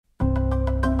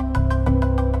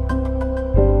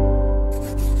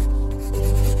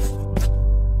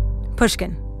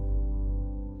Pushkin.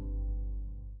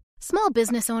 Small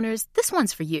business owners, this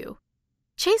one's for you.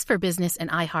 Chase for Business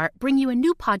and iHeart bring you a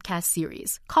new podcast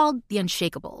series called The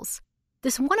Unshakables.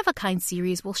 This one-of-a-kind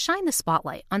series will shine the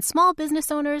spotlight on small business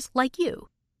owners like you,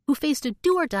 who faced a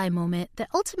do-or-die moment that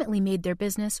ultimately made their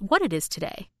business what it is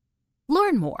today.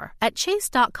 Learn more at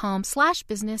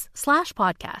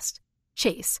chase.com/business/podcast.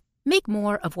 Chase, make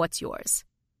more of what's yours.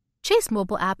 Chase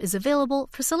mobile app is available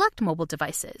for select mobile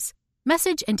devices.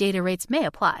 Message and data rates may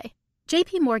apply.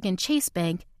 J.P. Morgan Chase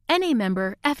Bank, N.A.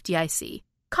 member FDIC.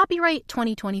 Copyright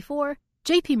 2024,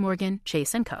 J.P. Morgan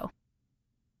Chase & Co.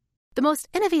 The most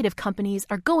innovative companies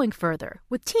are going further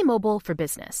with T-Mobile for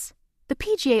Business. The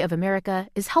PGA of America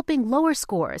is helping lower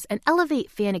scores and elevate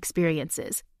fan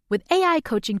experiences with AI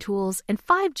coaching tools and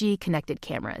 5G connected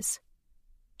cameras.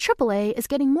 AAA is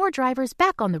getting more drivers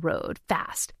back on the road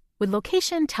fast with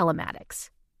location telematics.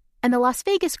 And the Las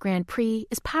Vegas Grand Prix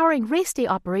is powering race day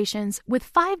operations with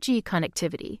 5G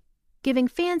connectivity, giving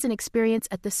fans an experience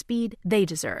at the speed they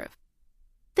deserve.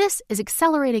 This is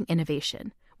accelerating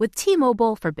innovation with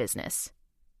T-Mobile for Business.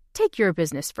 Take your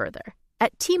business further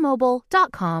at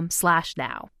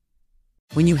T-Mobile.com/now.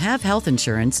 When you have health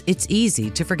insurance, it's easy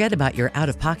to forget about your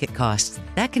out-of-pocket costs.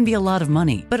 That can be a lot of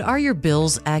money. But are your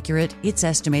bills accurate? It's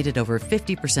estimated over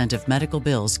 50% of medical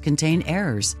bills contain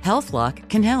errors. HealthLock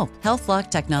can help.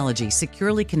 HealthLock technology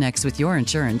securely connects with your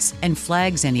insurance and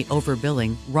flags any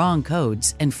overbilling, wrong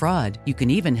codes, and fraud. You can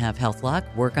even have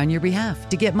HealthLock work on your behalf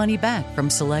to get money back from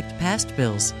select past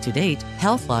bills. To date,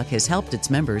 HealthLock has helped its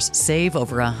members save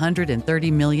over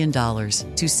 $130 million.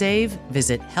 To save,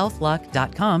 visit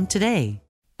healthlock.com today.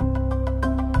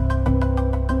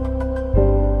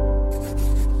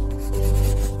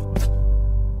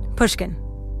 Pushkin.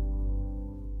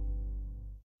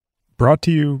 Brought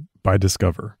to you by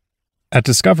Discover. At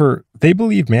Discover, they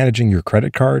believe managing your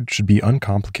credit card should be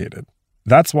uncomplicated.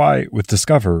 That's why, with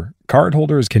Discover,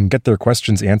 cardholders can get their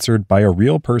questions answered by a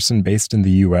real person based in the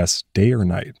U.S. day or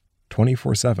night,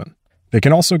 24/7. They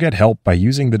can also get help by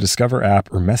using the Discover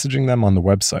app or messaging them on the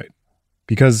website.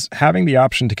 Because having the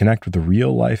option to connect with a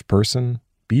real-life person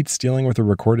beats dealing with a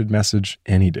recorded message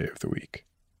any day of the week.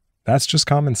 That's just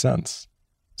common sense.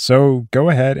 So go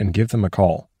ahead and give them a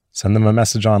call, send them a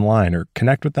message online, or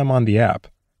connect with them on the app.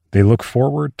 They look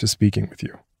forward to speaking with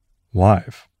you.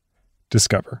 Live.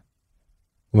 Discover.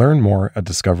 Learn more at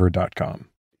discover.com.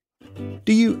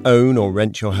 Do you own or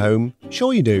rent your home?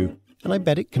 Sure you do, and I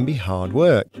bet it can be hard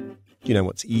work. Do you know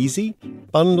what's easy?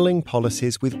 Bundling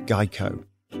policies with Geico.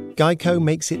 Geico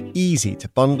makes it easy to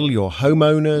bundle your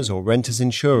homeowners or renters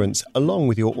insurance along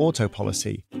with your auto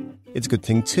policy. It's a good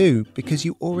thing too, because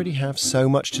you already have so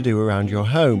much to do around your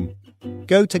home.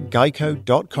 Go to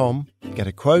geico.com, get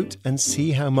a quote, and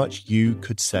see how much you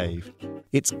could save.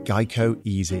 It's Geico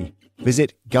Easy.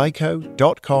 Visit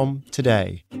geico.com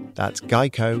today. That's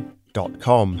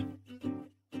geico.com.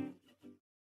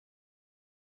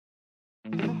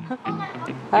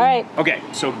 All right. Okay,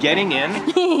 so getting in,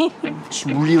 it's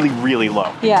really, really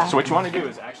low. Yeah. So what you want to do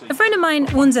is actually... A friend of mine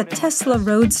owns a Tesla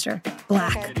Roadster,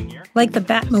 black, like the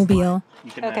Batmobile.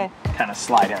 You can kind of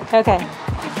slide in. Okay.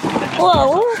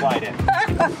 Whoa. Slide in.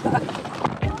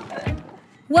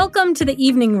 Welcome to the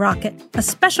Evening Rocket, a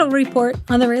special report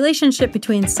on the relationship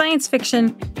between science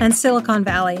fiction and Silicon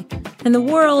Valley and the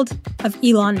world of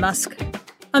Elon Musk.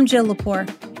 I'm Jill Lepore.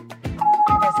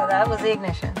 Okay, so that was the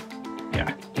ignition.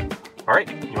 Yeah. All right,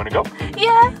 you want to go?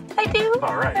 Yeah, I do.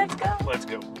 All right. Let's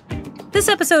go. This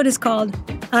episode is called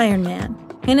Iron Man,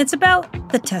 and it's about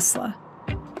the Tesla.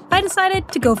 I decided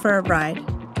to go for a ride.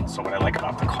 So what I like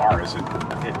about the car is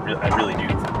I really do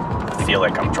feel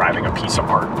like I'm driving a piece of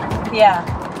art. Yeah.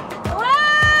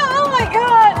 Wow! Oh my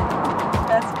god!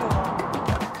 That's cool.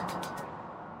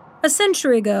 A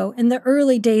century ago, in the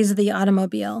early days of the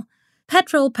automobile,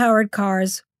 petrol-powered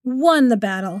cars won the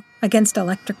battle against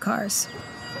electric cars.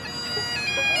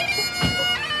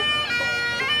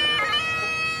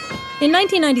 In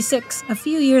 1996, a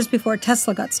few years before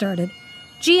Tesla got started,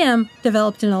 GM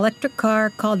developed an electric car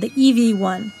called the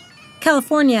EV1.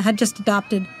 California had just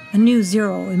adopted a new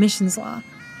zero-emissions law.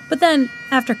 But then,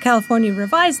 after California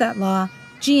revised that law,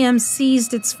 GM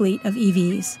seized its fleet of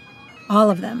EVs.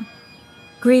 All of them.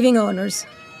 Grieving owners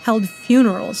held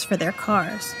funerals for their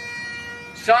cars.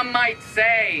 Some might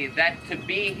say that to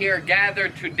be here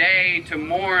gathered today to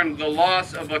mourn the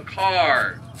loss of a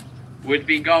car would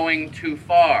be going too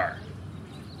far.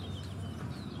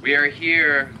 We are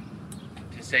here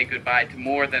to say goodbye to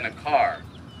more than a car.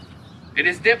 It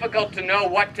is difficult to know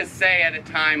what to say at a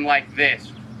time like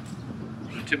this.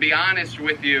 To be honest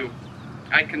with you,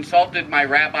 I consulted my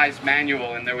rabbi's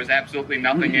manual, and there was absolutely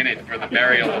nothing in it for the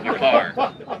burial of a car.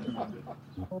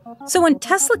 So when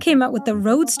Tesla came out with the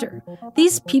Roadster,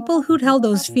 these people who'd held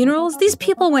those funerals, these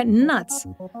people went nuts.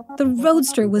 The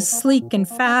Roadster was sleek and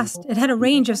fast. It had a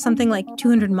range of something like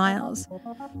 200 miles.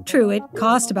 True, it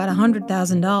cost about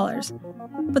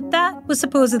 $100,000. But that was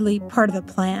supposedly part of the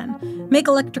plan. Make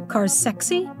electric cars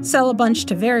sexy, sell a bunch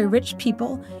to very rich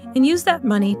people, and use that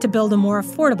money to build a more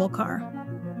affordable car.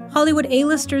 Hollywood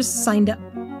A-listers signed up,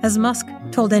 as Musk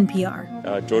told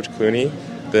NPR. George Clooney,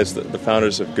 there's the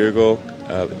founders of Google,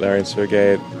 Larry and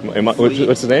Sergey.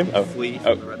 What's his name? Flea.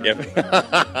 Oh, yeah.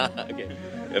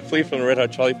 Okay. Flea from the Red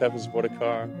Hot Chili Peppers bought a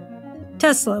car.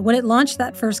 Tesla, when it launched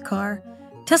that first car,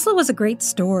 Tesla was a great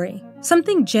story,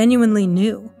 something genuinely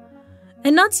new.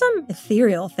 And not some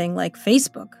ethereal thing like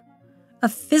Facebook. A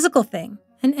physical thing,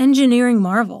 an engineering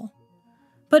marvel.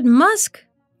 But Musk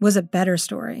was a better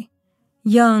story.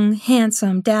 Young,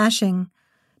 handsome, dashing.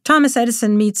 Thomas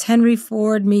Edison meets Henry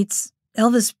Ford meets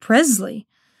Elvis Presley,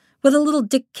 with a little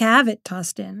Dick Cavett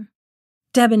tossed in.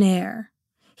 Debonair.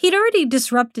 He'd already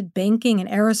disrupted banking and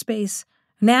aerospace,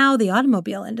 now the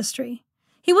automobile industry.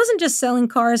 He wasn't just selling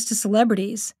cars to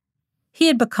celebrities. He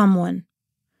had become one.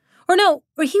 Or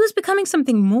he was becoming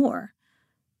something more.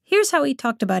 Here's how he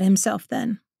talked about himself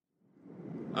then.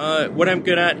 What I'm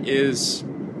good at is,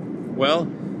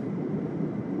 well,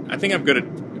 I think I'm good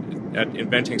at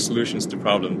inventing solutions to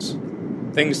problems.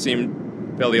 Things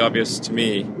seem fairly obvious to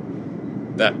me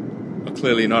that are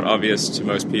clearly not obvious to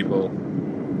most people.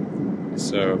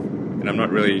 So, and I'm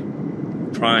not really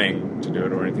trying to do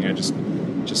it or anything. I just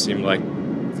seem like,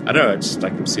 I don't know, I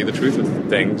can see the truth of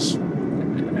things,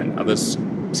 and others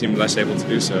seem less able to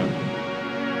do so.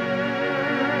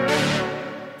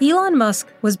 Elon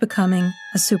Musk was becoming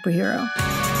a superhero.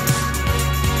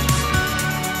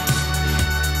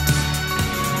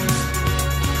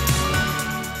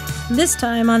 This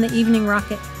time on the Evening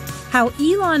Rocket, how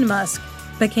Elon Musk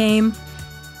became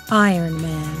Iron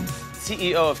Man.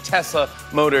 CEO of Tesla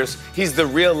Motors. He's the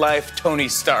real-life Tony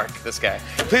Stark, this guy.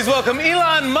 Please welcome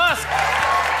Elon Musk!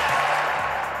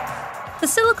 The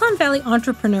Silicon Valley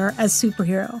entrepreneur as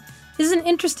superhero is an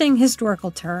interesting historical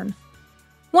turn.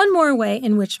 One more way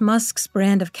in which Musk's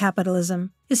brand of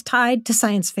capitalism is tied to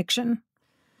science fiction.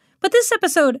 But this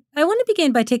episode, I want to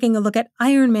begin by taking a look at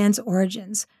Iron Man's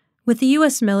origins with the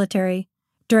U.S. military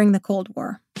during the Cold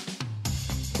War.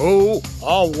 Who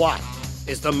or what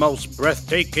is the most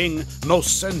breathtaking,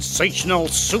 most sensational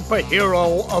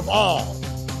superhero of all?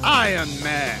 Iron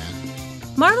Man.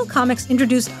 Marvel Comics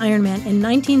introduced Iron Man in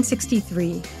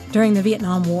 1963 during the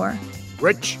Vietnam War.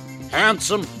 Rich,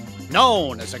 handsome,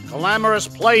 known as a glamorous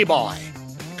playboy,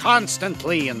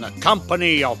 constantly in the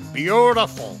company of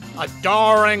beautiful,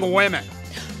 adoring women.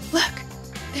 Look,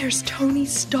 there's Tony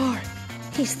Stark.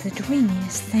 He's the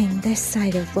dreamiest thing this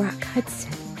side of Rock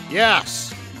Hudson.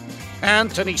 Yes,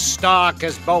 Anthony Stark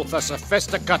is both a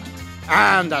sophisticate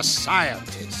and a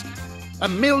scientist, a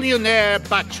millionaire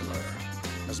bachelor,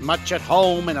 as much at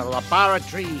home in a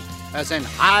laboratory as in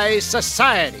high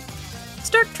society.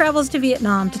 Stark travels to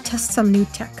Vietnam to test some new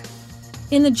tech.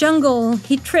 In the jungle,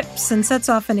 he trips and sets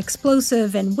off an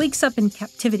explosive and wakes up in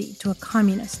captivity to a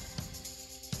communist.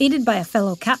 Aided by a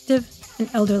fellow captive, an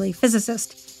elderly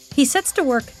physicist, he sets to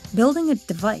work building a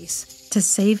device to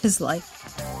save his life.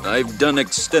 I've done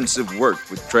extensive work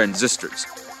with transistors.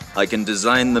 I can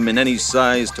design them in any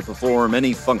size to perform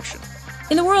any function.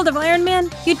 In the world of Iron Man,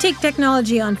 you take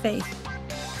technology on faith.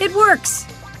 It works!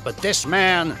 But this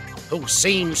man, who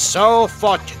seems so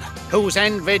fortunate, who's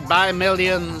envied by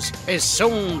millions, is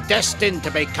soon destined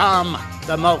to become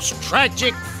the most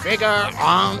tragic figure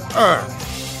on Earth.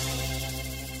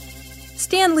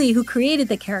 Stan Lee, who created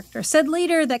the character, said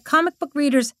later that comic book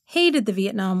readers hated the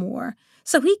Vietnam War,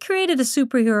 so he created a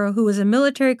superhero who was a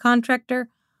military contractor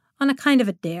on a kind of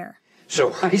a dare.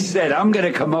 So I said, I'm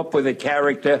going to come up with a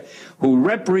character who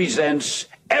represents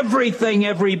everything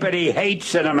everybody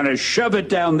hates, and I'm going to shove it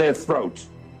down their throats.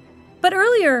 But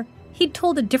earlier, he'd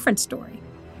told a different story.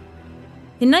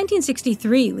 In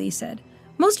 1963, Lee said,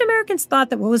 most Americans thought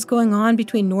that what was going on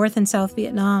between North and South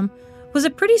Vietnam was a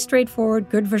pretty straightforward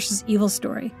good versus evil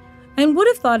story, and would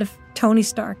have thought of Tony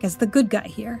Stark as the good guy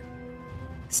here.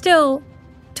 Still,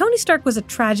 Tony Stark was a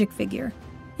tragic figure,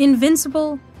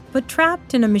 invincible, but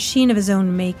trapped in a machine of his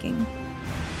own making.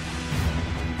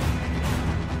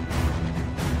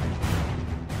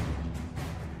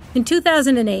 In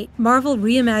 2008, Marvel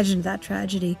reimagined that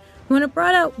tragedy when it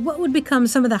brought out what would become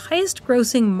some of the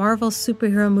highest-grossing Marvel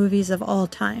superhero movies of all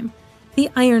time, the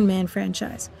Iron Man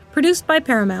franchise, produced by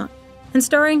Paramount and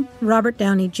starring Robert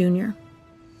Downey Jr.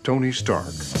 Tony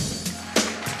Stark.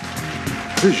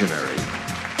 visionary,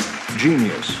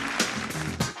 genius.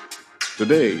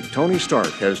 Today, Tony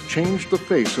Stark has changed the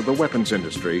face of the weapons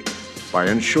industry by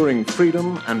ensuring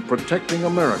freedom and protecting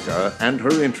America and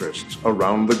her interests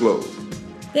around the globe.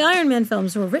 The Iron Man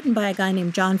films were written by a guy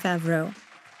named Jon Favreau.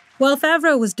 While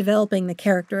Favreau was developing the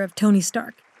character of Tony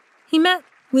Stark, he met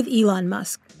with Elon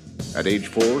Musk. At age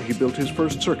 4, he built his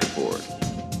first circuit board.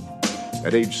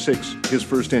 At age 6, his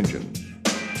first engine.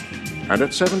 And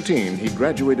at 17, he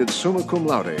graduated summa cum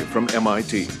laude from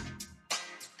MIT.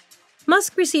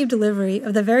 Musk received delivery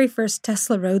of the very first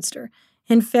Tesla Roadster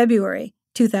in February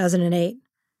 2008.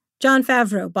 Jon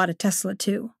Favreau bought a Tesla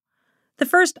too. The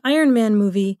first Iron Man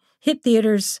movie hit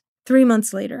theaters 3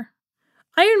 months later.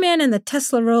 Iron Man and the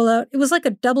Tesla rollout, it was like a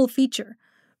double feature.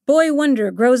 Boy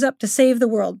Wonder grows up to save the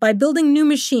world by building new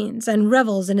machines and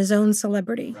revels in his own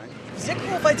celebrity. Is it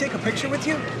cool if I take a picture with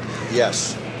you?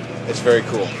 Yes, it's very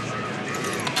cool.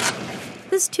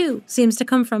 This, too, seems to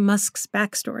come from Musk's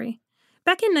backstory.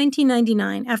 Back in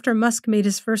 1999, after Musk made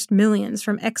his first millions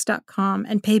from X.com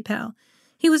and PayPal,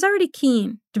 he was already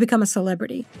keen to become a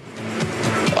celebrity.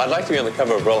 Well, I'd like to be on the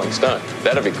cover of Rolling Stone.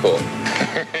 That'd be cool.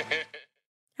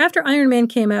 After Iron Man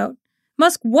came out,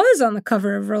 Musk was on the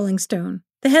cover of Rolling Stone.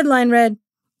 The headline read,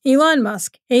 "Elon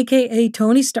Musk, a.k.a.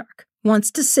 Tony Stark,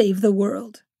 wants to save the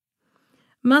world."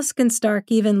 Musk and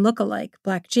Stark even look alike.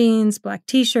 Black jeans, black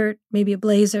t-shirt, maybe a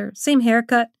blazer, same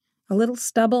haircut, a little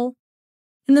stubble.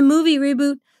 In the movie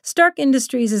reboot, Stark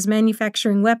Industries is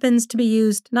manufacturing weapons to be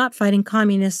used not fighting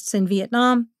communists in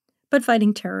Vietnam, but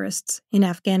fighting terrorists in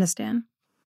Afghanistan.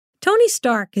 Tony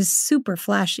Stark is super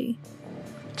flashy.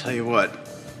 Tell you what,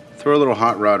 throw a little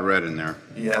Hot Rod Red in there.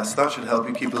 Yes, that should help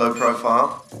you keep a low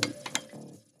profile.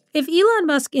 If Elon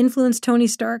Musk influenced Tony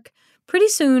Stark, pretty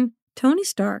soon, Tony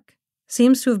Stark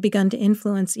seems to have begun to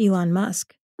influence Elon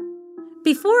Musk.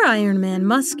 Before Iron Man,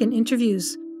 Musk in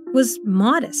interviews was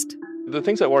modest. The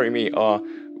things that worry me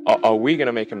are we going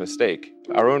to make a mistake?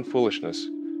 Our own foolishness,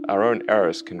 our own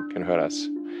errors can hurt us.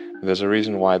 There's a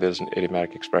reason why there's an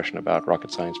idiomatic expression about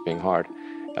rocket science being hard.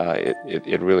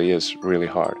 It really is really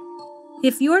hard.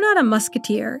 If you're not a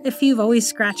Musketeer, if you've always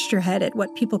scratched your head at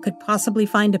what people could possibly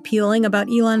find appealing about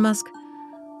Elon Musk,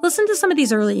 listen to some of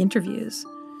these early interviews.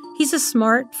 He's a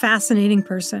smart, fascinating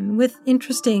person with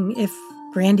interesting, if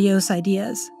grandiose,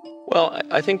 ideas. Well,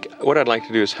 I think what I'd like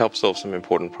to do is help solve some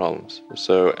important problems.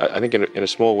 So I think in a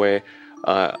small way,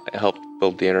 I helped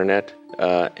build the internet,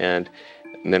 and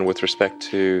then with respect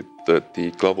to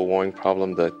the global warming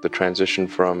problem, the transition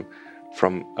from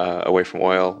away from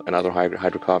oil and other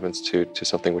hydrocarbons to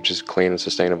something which is clean and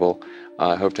sustainable,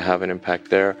 I hope to have an impact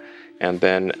there. And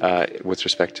then with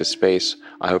respect to space,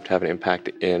 I hope to have an impact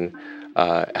in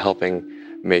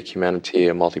helping make humanity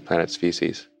a multi-planet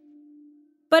species.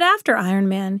 But after Iron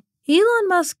Man, Elon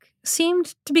Musk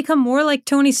seemed to become more like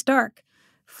Tony Stark,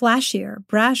 flashier,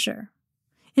 brasher.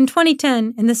 In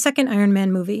 2010, in the second Iron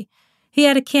Man movie, he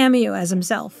had a cameo as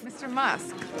himself. Mr.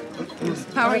 Musk,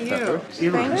 how are you?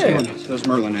 Hey. Those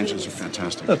Merlin engines are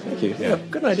fantastic. Oh, thank you. Yeah,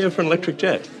 good idea for an electric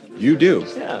jet. You do?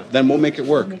 Yeah. Then we'll make it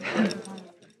work.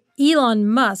 Elon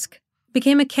Musk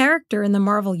became a character in the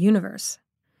Marvel Universe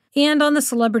and on the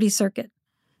celebrity circuit.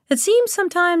 It seems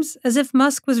sometimes as if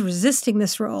Musk was resisting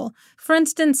this role, for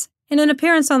instance, in an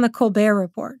appearance on The Colbert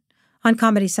Report on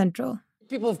Comedy Central.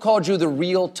 People have called you the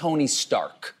real Tony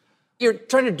Stark. You're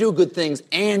trying to do good things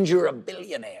and you're a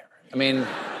billionaire. I mean,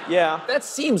 yeah, that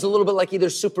seems a little bit like either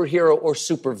superhero or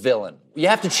supervillain. You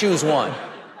have to choose one.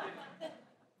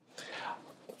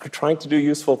 You're trying to do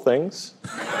useful things.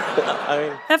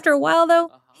 After a while,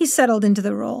 though, he settled into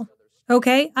the role.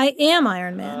 Okay, I am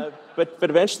Iron Man. But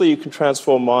eventually you can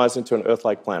transform Mars into an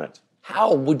Earth-like planet.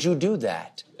 How would you do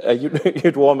that?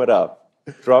 You'd warm it up.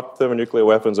 Drop thermonuclear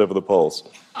weapons over the poles.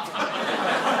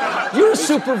 You're a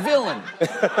supervillain.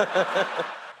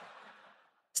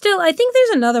 Still, I think there's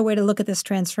another way to look at this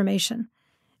transformation.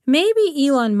 Maybe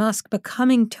Elon Musk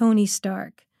becoming Tony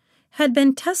Stark had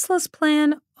been Tesla's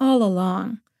plan all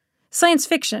along. Science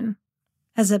fiction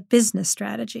as a business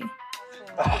strategy.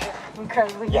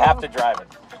 You have to drive it.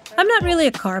 I'm not really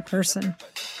a car person.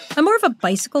 I'm more of a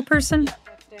bicycle person.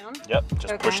 Yep,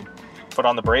 just push foot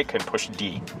on the brake and push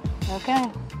D.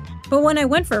 Okay. But when I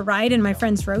went for a ride in my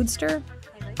friend's Roadster,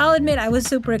 I'll admit I was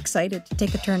super excited to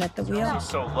take a turn at the wheel. It's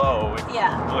so low,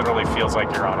 it literally feels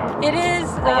like you're on a It is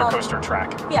roller coaster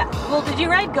track. Yeah. Well, did you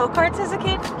ride go-karts as a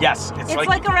kid? Yes. It's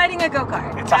like riding a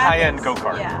go-kart. It's a high-end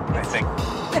go-kart, yeah, I think.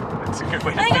 It's a good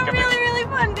way to think of it. Really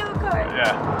fun go-kart.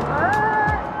 Yeah.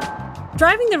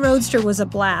 Driving the Roadster was a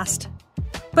blast,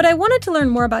 but I wanted to learn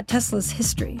more about Tesla's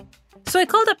history. So I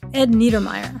called up Ed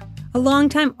Niedermeyer, a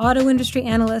longtime auto industry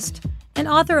analyst and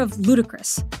author of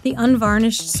Ludicrous, the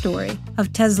unvarnished story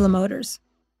of Tesla Motors.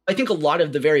 I think a lot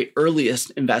of the very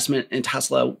earliest investment in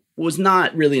Tesla was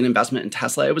not really an investment in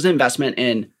Tesla. It was an investment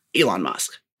in Elon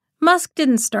Musk. Musk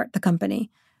didn't start the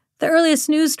company. The earliest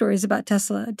news stories about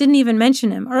Tesla didn't even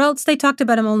mention him, or else they talked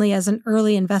about him only as an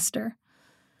early investor.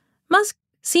 Musk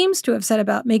seems to have set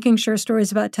about making sure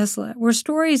stories about Tesla were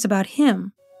stories about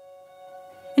him.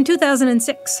 In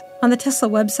 2006, on the Tesla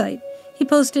website, he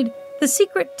posted the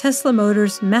secret Tesla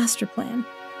Motors master plan,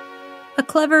 a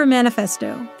clever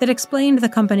manifesto that explained the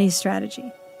company's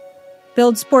strategy.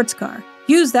 Build sports car.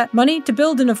 Use that money to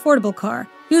build an affordable car.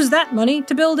 Use that money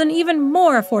to build an even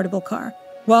more affordable car.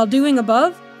 While doing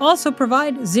above, also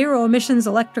provide zero-emissions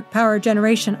electric power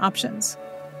generation options.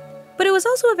 But it was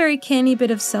also a very canny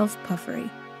bit of self-puffery.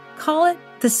 Call it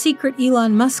the secret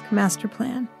Elon Musk master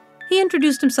plan. He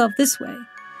introduced himself this way.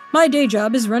 My day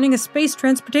job is running a space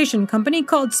transportation company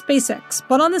called SpaceX,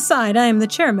 but on the side I am the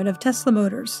chairman of Tesla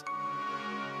Motors.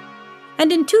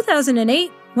 And in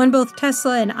 2008, when both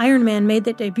Tesla and Iron Man made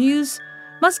their debuts,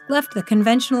 Musk left the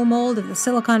conventional mold of the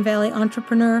Silicon Valley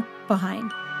entrepreneur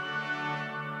behind.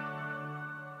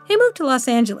 He moved to Los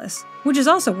Angeles, which is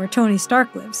also where Tony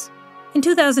Stark lives. In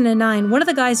 2009, one of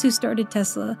the guys who started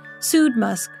Tesla sued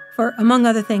Musk for, among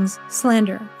other things,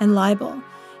 slander and libel.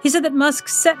 He said that Musk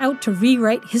set out to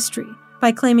rewrite history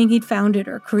by claiming he'd founded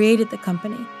or created the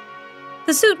company.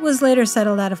 The suit was later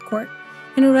settled out of court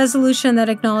in a resolution that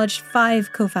acknowledged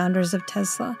 5 co-founders of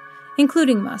Tesla,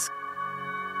 including Musk.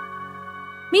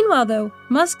 Meanwhile, though,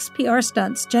 Musk's PR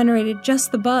stunts generated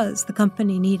just the buzz the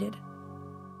company needed.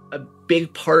 A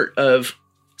big part of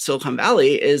Silicon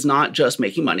Valley is not just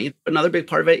making money. Another big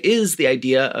part of it is the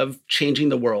idea of changing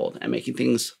the world and making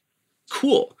things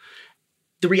cool.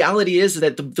 The reality is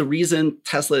that the reason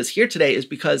Tesla is here today is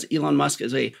because Elon Musk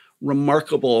is a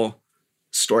remarkable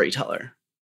storyteller.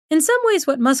 In some ways,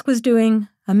 what Musk was doing,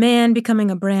 a man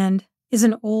becoming a brand, is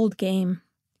an old game.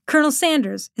 Colonel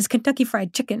Sanders is Kentucky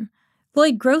Fried Chicken.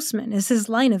 Lloyd Grossman is his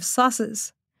line of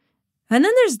sauces. And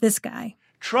then there's this guy.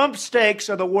 Trump steaks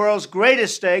are the world's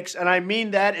greatest steaks, and I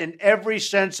mean that in every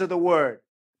sense of the word.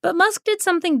 But Musk did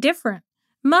something different.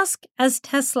 Musk, as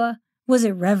Tesla, was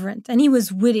irreverent, and he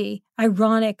was witty,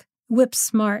 ironic,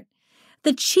 whip-smart.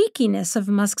 The cheekiness of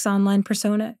Musk's online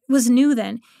persona was new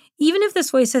then, even if this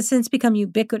voice has since become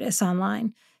ubiquitous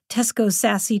online. Tesco's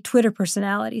sassy Twitter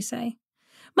personality, say.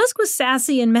 Musk was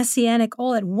sassy and messianic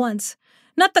all at once.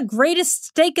 Not the greatest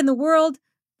steak in the world,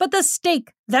 but the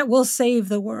steak that will save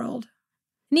the world.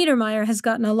 Niedermeyer has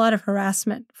gotten a lot of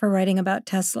harassment for writing about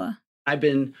Tesla. I've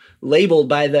been labeled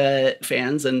by the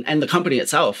fans and the company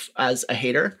itself as a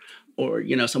hater, or,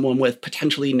 someone with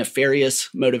potentially nefarious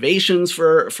motivations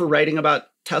for writing about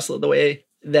Tesla the way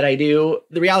that I do.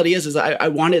 The reality is I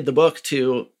wanted the book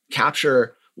to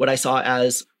capture what I saw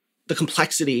as the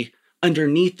complexity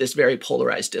underneath this very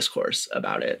polarized discourse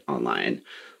about it online.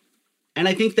 And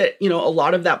I think that, a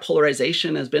lot of that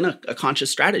polarization has been a conscious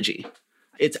strategy.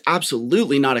 It's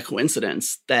absolutely not a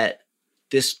coincidence that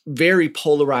this very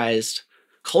polarized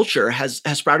culture has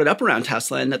sprouted up around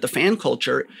Tesla, and that the fan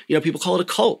culture, people call it a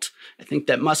cult. I think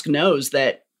that Musk knows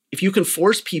that if you can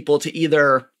force people to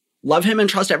either love him and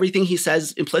trust everything he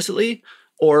says implicitly,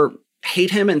 or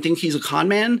hate him and think he's a con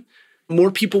man,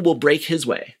 more people will break his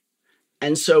way.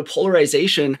 And so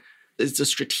polarization is a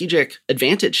strategic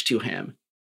advantage to him.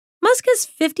 Musk has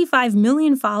 55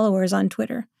 million followers on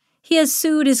Twitter. He has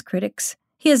sued his critics.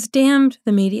 He has damned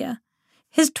the media.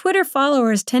 His Twitter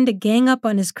followers tend to gang up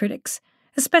on his critics,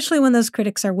 especially when those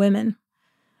critics are women.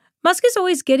 Musk is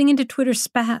always getting into Twitter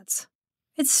spats.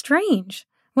 It's strange.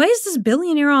 Why is this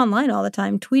billionaire online all the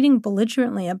time, tweeting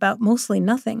belligerently about mostly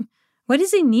nothing? Why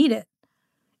does he need it?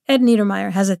 Ed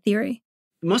Niedermeyer has a theory.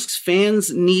 Musk's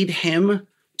fans need him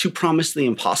to promise the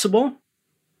impossible,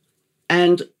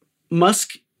 and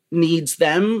Musk needs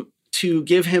them to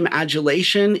give him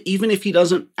adulation, even if he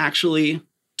doesn't actually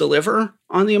deliver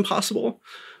on the impossible.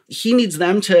 He needs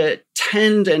them to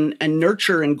tend and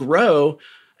nurture and grow,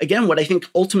 again, what I think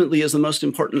ultimately is the most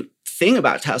important thing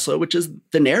about Tesla, which is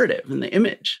the narrative and the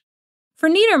image. For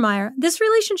Niedermeyer, this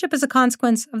relationship is a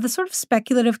consequence of the sort of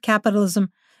speculative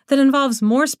capitalism that involves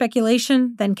more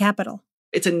speculation than capital.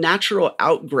 It's a natural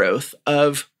outgrowth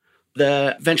of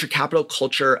the venture capital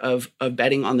culture of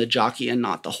betting on the jockey and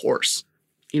not the horse.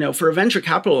 For a venture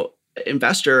capital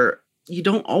investor, you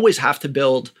don't always have to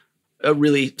build a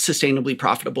really sustainably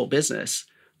profitable business.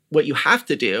 What you have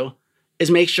to do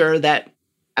is make sure that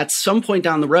at some point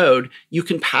down the road, you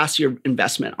can pass your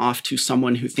investment off to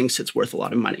someone who thinks it's worth a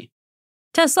lot of money.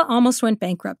 Tesla almost went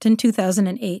bankrupt in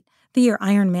 2008, the year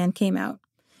Iron Man came out.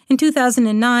 In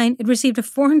 2009, it received a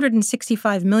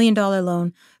 $465 million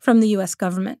loan from the U.S.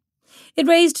 government. It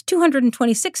raised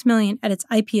 $226 million at its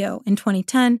IPO in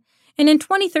 2010, and in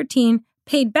 2013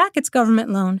 paid back its government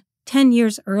loan 10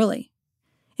 years early.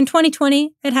 In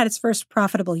 2020, it had its first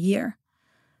profitable year.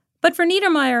 But for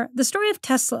Niedermeyer, the story of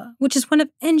Tesla, which is one of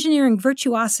engineering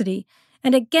virtuosity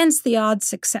and against-the-odds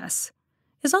success,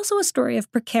 is also a story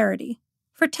of precarity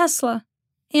for Tesla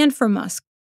and for Musk.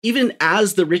 Even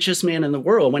as the richest man in the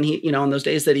world, when he, in those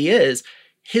days that he is,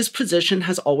 his position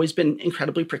has always been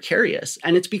incredibly precarious.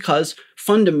 And it's because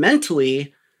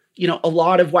fundamentally, a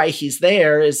lot of why he's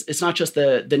there is it's not just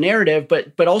the narrative,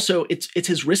 but also it's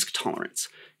his risk tolerance.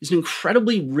 He's an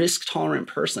incredibly risk-tolerant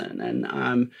person.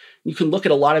 And you can look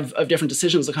at a lot of different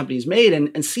decisions the company's made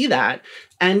and see that.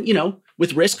 And,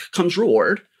 with risk comes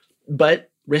reward,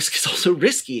 but risk is also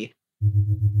risky.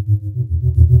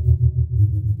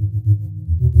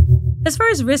 As far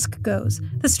as risk goes,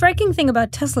 the striking thing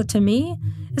about Tesla to me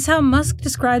is how Musk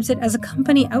describes it as a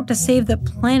company out to save the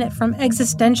planet from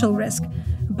existential risk.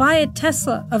 Buy a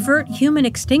Tesla, avert human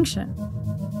extinction.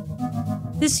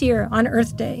 This year, on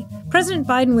Earth Day, President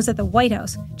Biden was at the White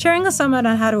House chairing a summit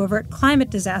on how to avert climate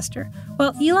disaster,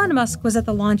 while Elon Musk was at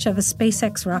the launch of a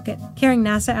SpaceX rocket carrying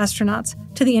NASA astronauts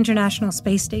to the International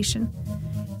Space Station.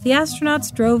 The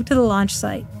astronauts drove to the launch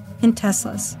site in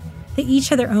Teslas. They each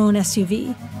had their own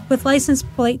SUV, with license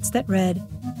plates that read,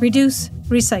 "Reduce,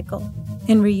 recycle,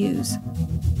 and reuse."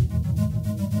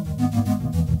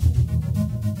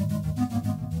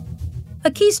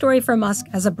 A key story for Musk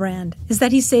as a brand is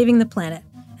that he's saving the planet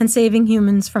and saving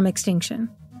humans from extinction.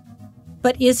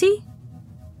 But is he?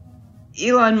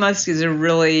 Elon Musk is a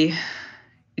really,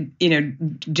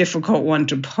 difficult one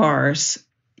to parse.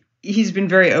 He's been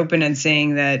very open in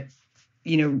saying that,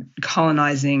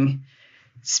 colonizing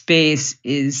space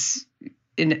is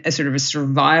in a sort of a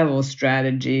survival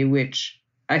strategy, which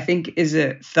I think is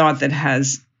a thought that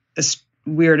has a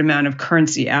weird amount of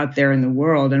currency out there in the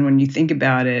world. And when you think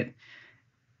about it,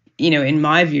 in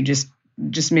my view,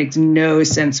 just makes no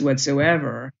sense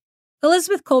whatsoever.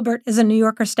 Elizabeth Kolbert is a New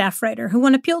Yorker staff writer who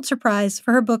won a Pulitzer Prize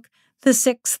for her book, The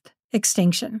Sixth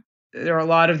Extinction. There are a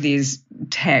lot of these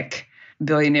tech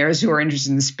billionaires who are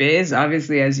interested in space,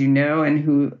 obviously, as you know, and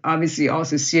who obviously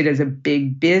also see it as a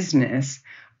big business.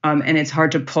 And it's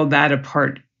hard to pull that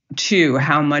apart, too,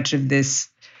 how much of this,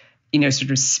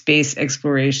 sort of space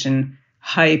exploration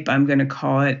hype, I'm going to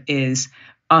call it, is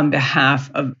on behalf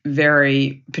of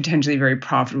potentially very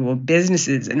profitable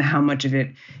businesses, and how much of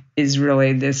it is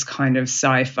really this kind of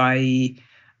sci-fi,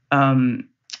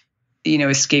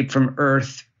 escape from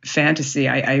Earth fantasy.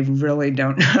 I really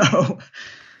don't know.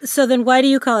 So then why do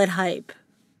you call it hype?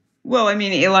 Well,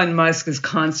 Elon Musk is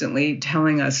constantly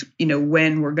telling us,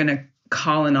 when we're going to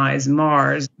colonize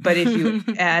Mars. But if you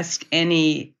ask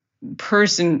any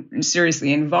person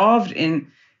seriously involved in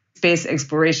space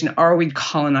exploration, are we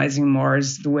colonizing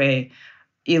Mars the way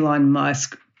Elon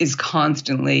Musk is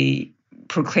constantly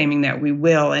proclaiming that we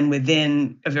will? And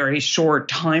within a very short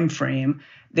time frame,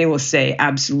 they will say,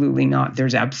 absolutely not.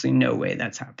 There's absolutely no way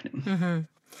that's happening. Mm-hmm.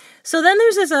 So then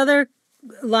there's this other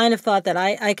line of thought that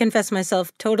I confess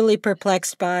myself totally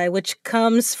perplexed by, which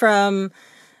comes from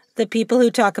the people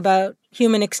who talk about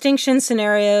human extinction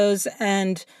scenarios,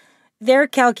 and their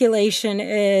calculation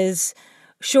is,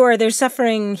 sure, there's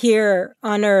suffering here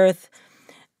on Earth,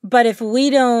 but if we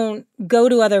don't go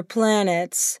to other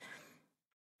planets,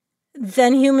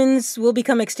 then humans will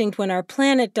become extinct when our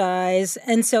planet dies.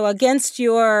 And so against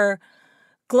your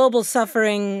global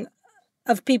suffering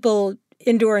of people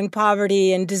enduring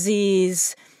poverty and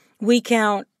disease, we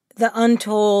count the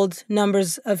untold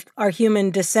numbers of our human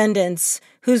descendants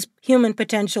whose human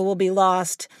potential will be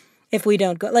lost if we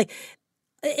don't go.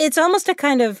 It's almost a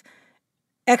kind of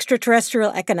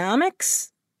extraterrestrial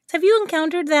economics. Have you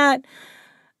encountered that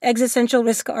existential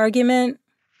risk argument?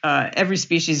 Every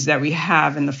species that we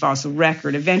have in the fossil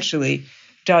record eventually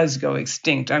does go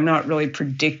extinct. I'm not really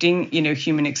predicting,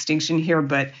 human extinction here,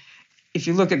 but if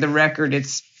you look at the record,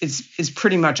 it's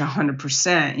pretty much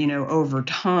 100%, over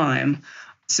time.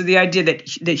 So the idea that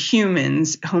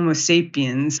humans, Homo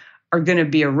sapiens, are going to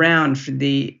be around for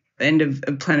the end of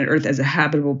planet Earth as a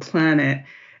habitable planet,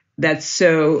 that's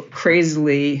so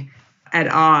crazily at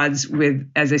odds with,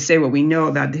 as I say, what we know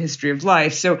about the history of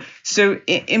life. So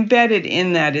embedded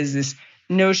in that is this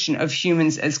notion of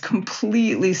humans as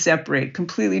completely separate,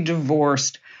 completely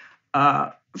divorced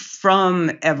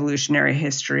from evolutionary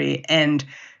history and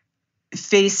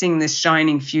facing this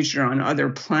shining future on other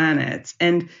planets.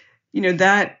 And,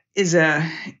 that is a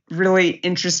really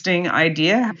interesting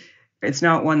idea. It's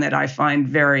not one that I find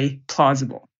very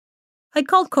plausible. I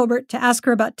called Kolbert to ask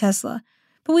her about Tesla,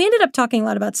 But we ended up talking a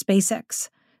lot about SpaceX,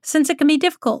 since it can be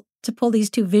difficult to pull these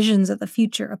two visions of the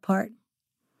future apart.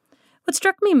 What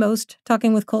struck me most,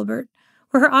 talking with Colbert,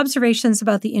 were her observations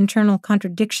about the internal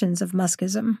contradictions of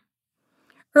Muskism.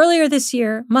 Earlier this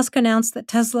year, Musk announced that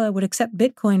Tesla would accept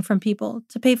Bitcoin from people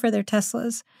to pay for their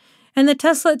Teslas, and that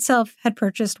Tesla itself had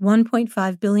purchased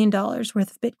 $1.5 billion worth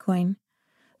of Bitcoin.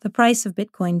 The price of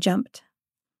Bitcoin jumped.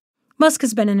 Musk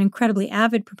has been an incredibly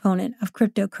avid proponent of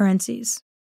cryptocurrencies.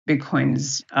 Bitcoin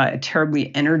is a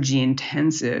terribly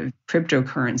energy-intensive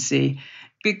cryptocurrency.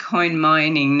 Bitcoin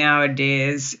mining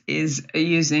nowadays is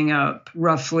using up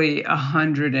roughly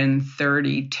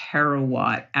 130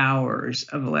 terawatt hours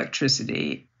of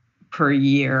electricity per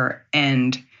year,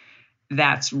 and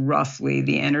that's roughly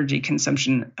the energy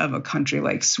consumption of a country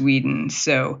like Sweden.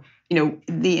 So,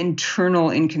 the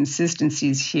internal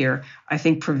inconsistencies here, I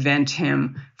think, prevent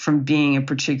him from being a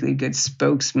particularly good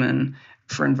spokesman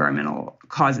for environmental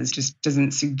causes. Just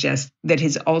doesn't suggest that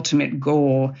his ultimate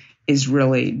goal is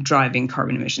really driving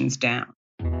carbon emissions down.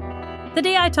 The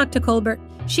day I talked to Colbert,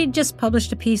 she'd just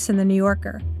published a piece in The New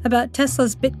Yorker about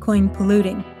Tesla's Bitcoin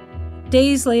polluting.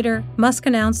 Days later, Musk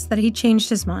announced that he changed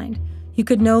his mind. You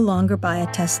could no longer buy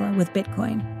a Tesla with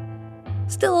Bitcoin.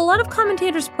 Still, a lot of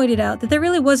commentators pointed out that there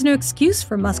really was no excuse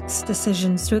for Musk's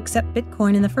decisions to accept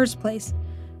Bitcoin in the first place.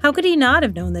 How could he not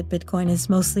have known that Bitcoin is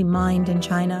mostly mined in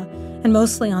China and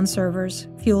mostly on servers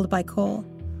fueled by coal?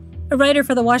 A writer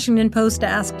for the Washington Post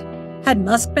asked, had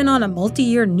Musk been on a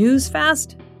multi-year news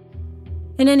fast?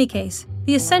 In any case,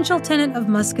 the essential tenet of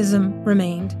Muskism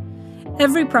remained.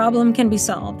 Every problem can be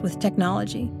solved with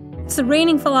technology. It's the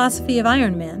reigning philosophy of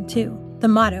Iron Man, too, the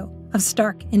motto of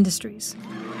Stark Industries.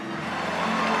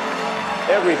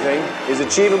 Everything is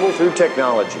achievable through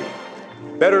technology.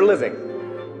 Better living,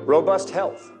 robust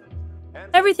health.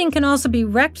 Everything can also be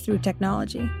wrecked through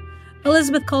technology.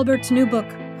 Elizabeth Colbert's new book,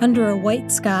 Under a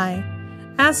White Sky,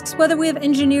 asks whether we have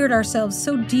engineered ourselves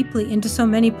so deeply into so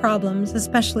many problems,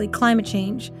 especially climate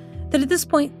change, that at this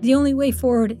point the only way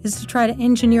forward is to try to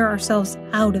engineer ourselves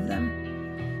out of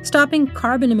them. Stopping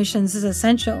carbon emissions is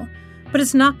essential, but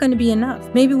it's not going to be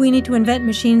enough. Maybe we need to invent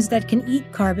machines that can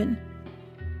eat carbon.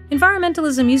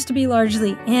 Environmentalism used to be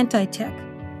largely anti-tech,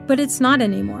 but it's not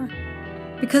anymore.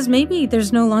 Because maybe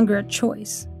there's no longer a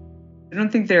choice. I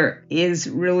don't think there is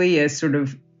really a sort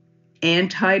of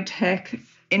anti-tech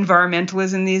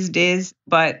environmentalism these days,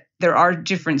 but there are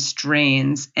different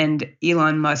strains, and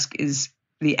Elon Musk is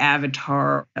the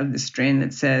avatar of the strain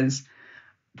that says,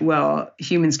 well,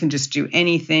 humans can just do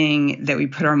anything that we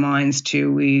put our minds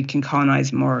to. We can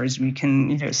colonize Mars. We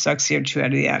can, suck CO2 out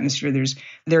of the atmosphere.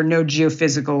 There are no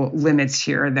geophysical limits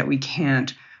here that we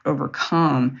can't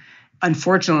overcome.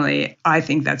 Unfortunately, I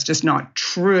think that's just not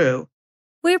true.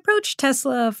 We approached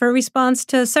Tesla for a response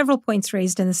to several points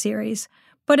raised in the series,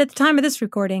 but at the time of this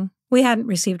recording, we hadn't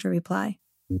received a reply.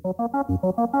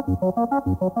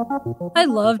 I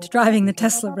loved driving the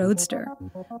Tesla Roadster.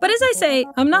 But as I say,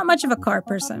 I'm not much of a car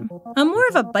person. I'm more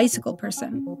of a bicycle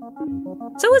person.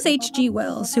 So was H.G.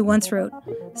 Wells, who once wrote,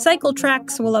 "Cycle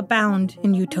tracks will abound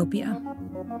in utopia."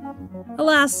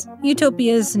 Alas,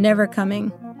 utopia is never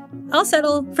coming. I'll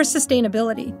settle for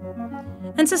sustainability.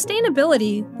 And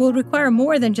sustainability will require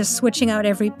more than just switching out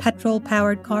every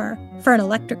petrol-powered car for an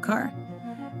electric car.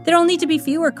 There'll need to be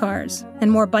fewer cars,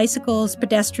 and more bicycles,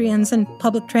 pedestrians, and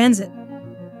public transit,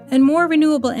 and more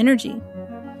renewable energy.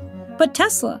 But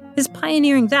Tesla is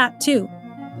pioneering that too.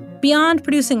 Beyond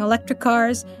producing electric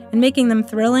cars and making them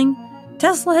thrilling,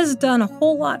 Tesla has done a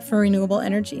whole lot for renewable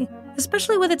energy,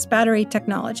 especially with its battery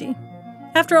technology.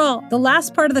 After all, the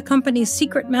last part of the company's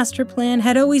secret master plan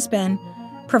had always been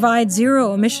provide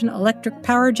zero-emission electric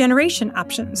power generation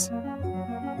options.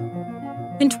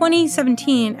 In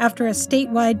 2017, after a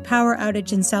statewide power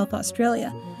outage in South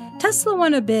Australia, Tesla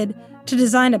won a bid to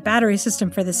design a battery system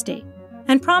for the state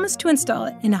and promised to install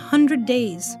it in 100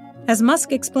 days, as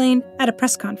Musk explained at a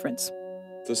press conference.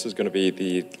 This is going to be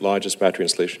the largest battery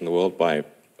installation in the world by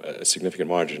a significant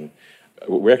margin.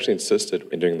 We actually insisted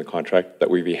in doing the contract that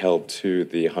we be held to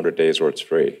the 100 days or it's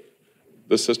free.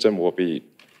 This system will be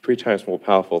 3 times more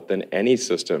powerful than any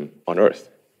system on Earth.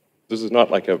 This is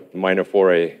not like a minor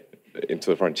foray into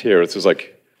the frontier. This is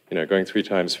like, going 3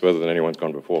 times further than anyone's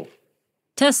gone before.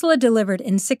 Tesla delivered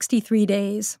in 63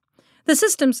 days. The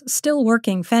system's still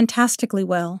working fantastically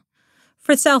well.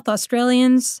 For South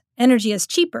Australians, energy is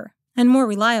cheaper and more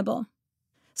reliable.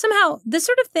 Somehow, this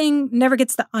sort of thing never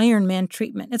gets the Iron Man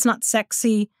treatment. It's not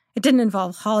sexy. It didn't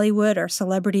involve Hollywood or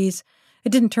celebrities.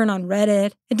 It didn't turn on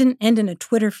Reddit. It didn't end in a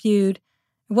Twitter feud.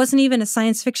 It wasn't even a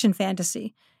science fiction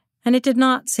fantasy. And it did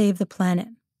not save the planet.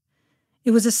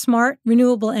 It was a smart,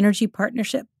 renewable energy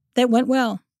partnership that went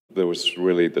well. there was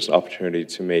really this opportunity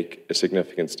to make a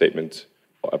significant statement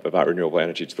about renewable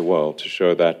energy to the world, to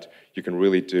show that you can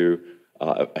really do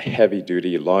a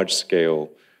heavy-duty, large-scale,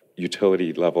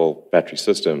 utility-level battery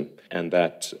system, and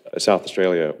that South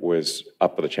Australia was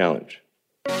up for the challenge.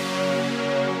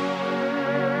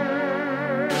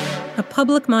 A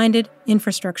public-minded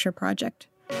infrastructure project.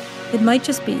 It might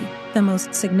just be the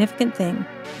most significant thing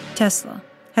Tesla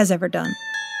has ever done.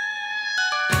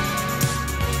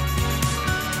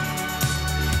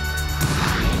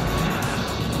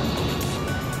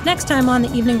 Next time on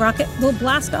The Evening Rocket, we'll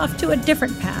blast off to a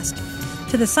different past,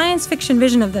 to the science fiction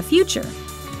vision of the future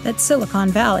that Silicon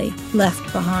Valley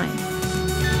left behind.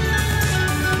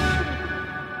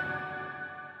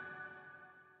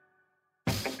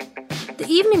 The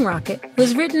Evening Rocket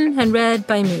was written and read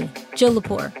by me, Jill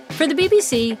Lepore. For the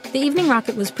BBC, The Evening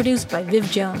Rocket was produced by Viv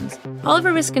Jones.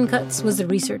 Oliver Riskin-Cutts was the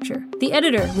researcher. The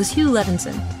editor was Hugh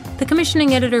Levinson. The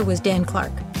commissioning editor was Dan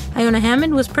Clark. Iona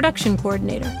Hammond was production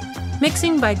coordinator.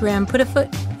 Mixing by Graham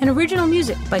Putafoot, and original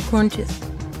music by Corntooth.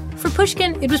 For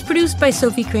Pushkin, it was produced by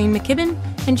Sophie Crane McKibben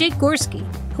and Jake Gorski,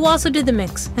 who also did the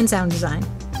mix and sound design.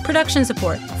 Production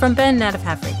support from Ben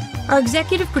Nadafafri. Our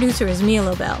executive producer is Mia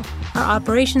Lobel. Our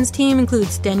operations team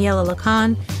includes Daniela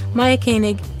Lacan, Maya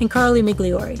Koenig, and Carly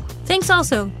Migliori. Thanks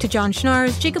also to John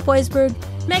Schnars, Jacob Weisberg,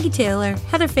 Maggie Taylor,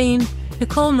 Heather Fain,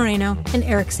 Nicole Moreno, and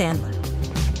Eric Sandler.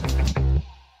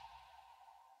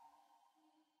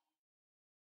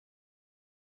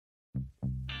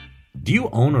 Do you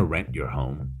own or rent your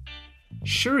home?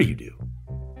 Sure you do.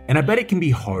 And I bet it can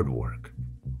be hard work.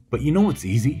 But you know what's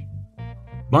easy?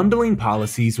 Bundling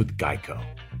policies with Geico.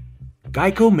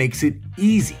 Geico makes it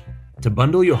easy to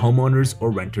bundle your homeowners or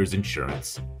renters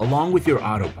insurance along with your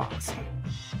auto policy.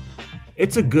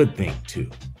 It's a good thing, too,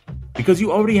 because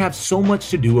you already have so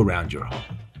much to do around your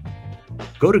home.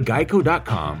 Go to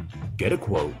geico.com, get a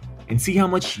quote, and see how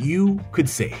much you could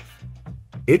save.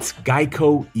 It's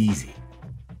Geico easy.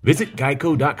 Visit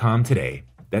geico.com today.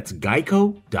 That's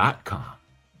geico.com.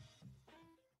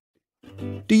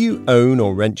 Do you own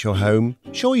or rent your home?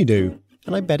 Sure you do,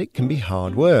 and I bet it can be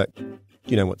hard work.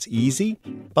 You know what's easy?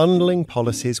 Bundling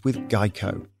policies with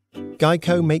Geico.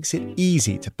 Geico makes it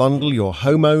easy to bundle your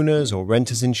homeowners or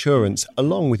renters insurance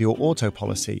along with your auto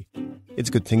policy. It's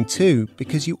a good thing too,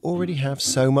 because you already have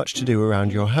so much to do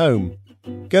around your home.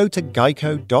 Go to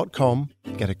geico.com,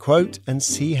 get a quote, and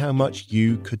see how much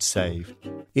you could save.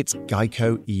 It's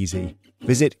Geico easy.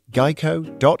 Visit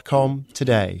geico.com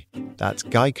today. That's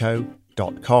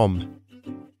geico.com.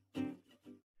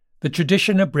 The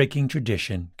tradition of breaking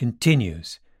tradition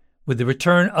continues with the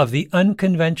return of the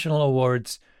Unconventional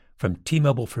Awards from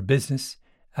T-Mobile for Business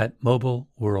at Mobile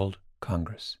World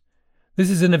Congress. This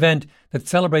is an event that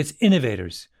celebrates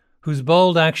innovators whose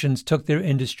bold actions took their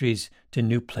industries to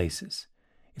new places.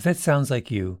 If that sounds like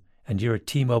you and you're a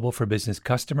T-Mobile for Business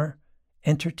customer,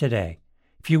 enter today.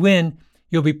 If you win,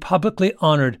 you'll be publicly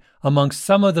honored amongst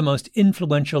some of the most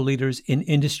influential leaders in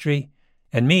industry.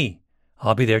 And me,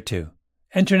 I'll be there too.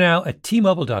 Enter now at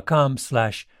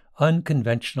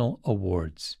T-Mobile.com/unconventional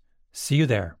awards. See you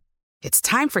there. It's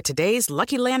time for today's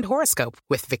Lucky Land horoscope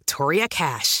with Victoria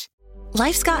Cash.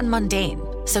 Life's gotten mundane,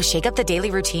 so shake up the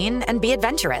daily routine and be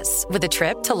adventurous with a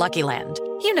trip to Lucky Land.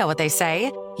 You know what they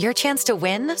say. Your chance to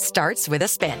win starts with a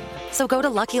spin. So go to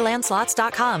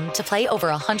LuckyLandSlots.com to play over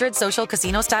 100 social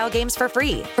casino-style games for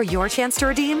free for your chance to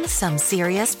redeem some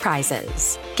serious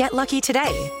prizes. Get lucky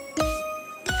today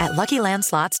at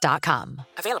LuckyLandSlots.com.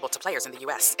 Available to players in the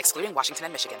U.S., excluding Washington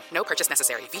and Michigan. No purchase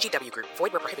necessary. VGW Group.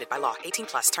 Void where prohibited by law.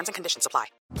 18+. Terms and conditions apply.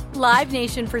 Live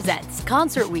Nation presents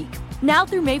Concert Week. Now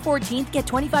through May 14th, get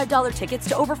 $25 tickets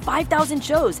to over 5,000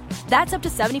 shows. That's up to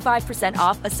 75%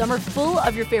 off a summer full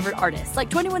of your favorite artists like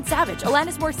 21 Savage,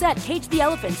 Alanis Morissette, Cage the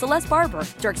Elephant, Celeste Barber,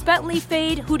 Dierks Bentley,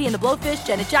 Fade, Hootie and the Blowfish,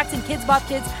 Janet Jackson, Kids Bop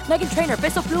Kids, Meghan Trainor,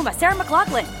 Peso Pluma, Sarah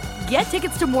McLachlan. Get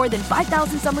tickets to more than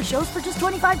 5,000 summer shows for just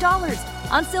 $25.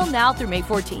 Until now through May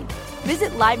 14th.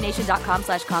 Visit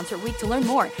LiveNation.com/Concert Week to learn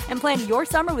more and plan your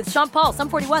summer with Sean Paul, Sum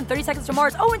 41, 30 Seconds to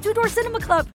Mars, and Two Door Cinema Club.